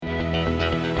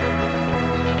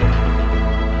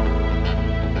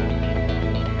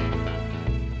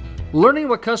Learning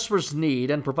what customers need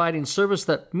and providing service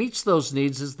that meets those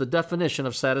needs is the definition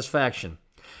of satisfaction.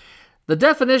 The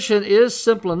definition is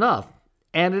simple enough,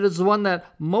 and it is the one that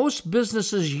most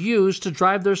businesses use to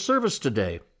drive their service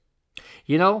today.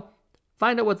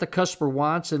 Find out what the customer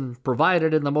wants and provide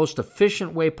it in the most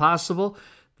efficient way possible.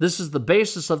 This is the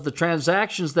basis of the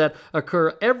transactions that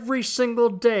occur every single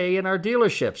day in our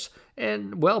dealerships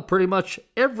and, pretty much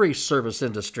every service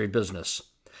industry business.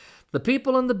 The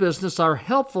people in the business are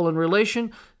helpful in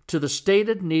relation to the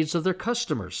stated needs of their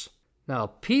customers. Now,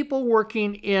 people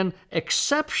working in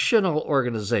exceptional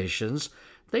organizations,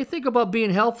 they think about being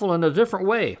helpful in a different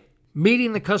way.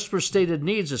 Meeting the customer's stated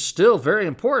needs is still very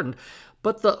important,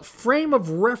 but the frame of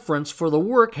reference for the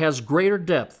work has greater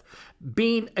depth.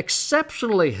 Being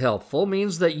exceptionally helpful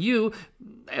means that you,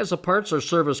 as a parts or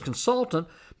service consultant,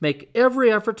 make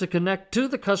every effort to connect to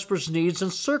the customer's needs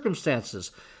and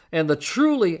circumstances. And the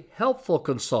truly helpful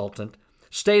consultant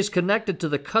stays connected to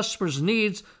the customer's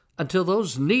needs until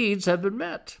those needs have been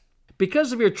met.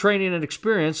 Because of your training and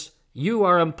experience, you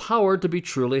are empowered to be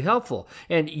truly helpful,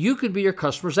 and you can be your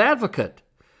customer's advocate.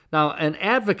 Now, an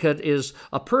advocate is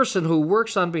a person who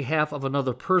works on behalf of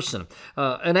another person.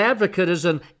 An advocate is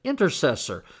an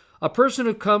intercessor, a person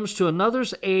who comes to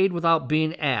another's aid without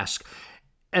being asked.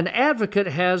 An advocate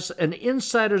has an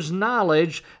insider's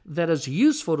knowledge that is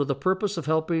useful to the purpose of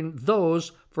helping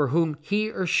those for whom he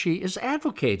or she is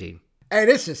advocating. Hey,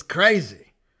 this is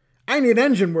crazy. I need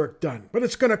engine work done, but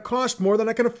it's going to cost more than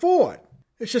I can afford.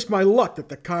 It's just my luck that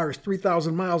the car is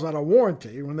 3,000 miles out of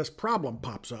warranty when this problem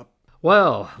pops up.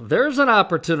 Well, there's an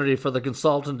opportunity for the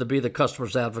consultant to be the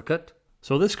customer's advocate.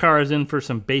 So this car is in for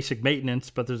some basic maintenance,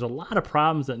 but there's a lot of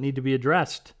problems that need to be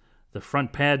addressed. The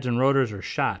front pads and rotors are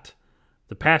shot.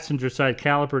 The passenger side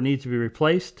caliper needs to be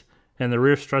replaced, and the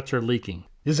rear struts are leaking.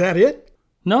 Is that it?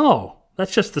 No,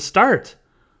 that's just the start.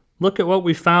 Look at what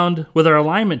we found with our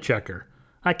alignment checker.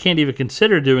 I can't even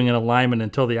consider doing an alignment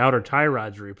until the outer tie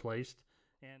rods are replaced.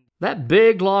 That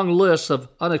big, long list of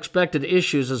unexpected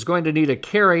issues is going to need a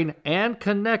caring and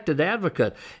connected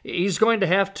advocate. He's going to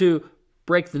have to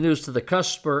break the news to the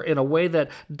customer in a way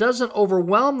that doesn't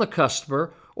overwhelm the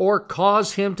customer or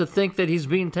cause him to think that he's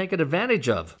being taken advantage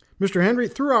of. Mr. Henry,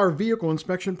 through our vehicle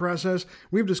inspection process,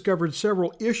 we've discovered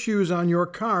several issues on your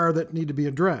car that need to be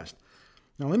addressed.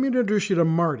 Now, let me introduce you to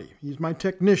Marty. He's my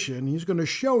technician. He's going to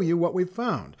show you what we've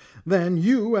found. Then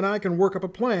you and I can work up a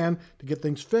plan to get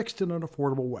things fixed in an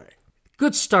affordable way.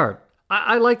 Good start.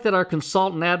 I like that our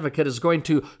consultant advocate is going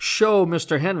to show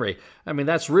Mr. Henry.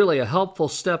 That's really a helpful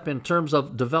step in terms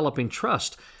of developing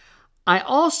trust. I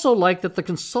also like that the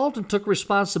consultant took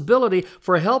responsibility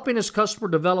for helping his customer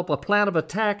develop a plan of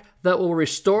attack that will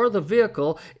restore the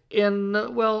vehicle in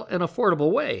an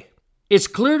affordable way. It's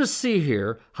clear to see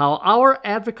here how our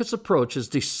advocate's approach is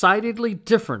decidedly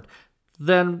different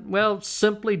than,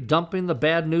 simply dumping the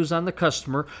bad news on the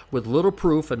customer with little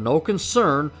proof and no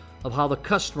concern of how the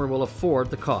customer will afford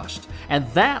the cost. And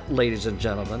that, ladies and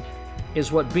gentlemen,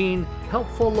 is what being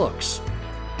helpful looks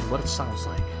and what it sounds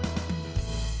like.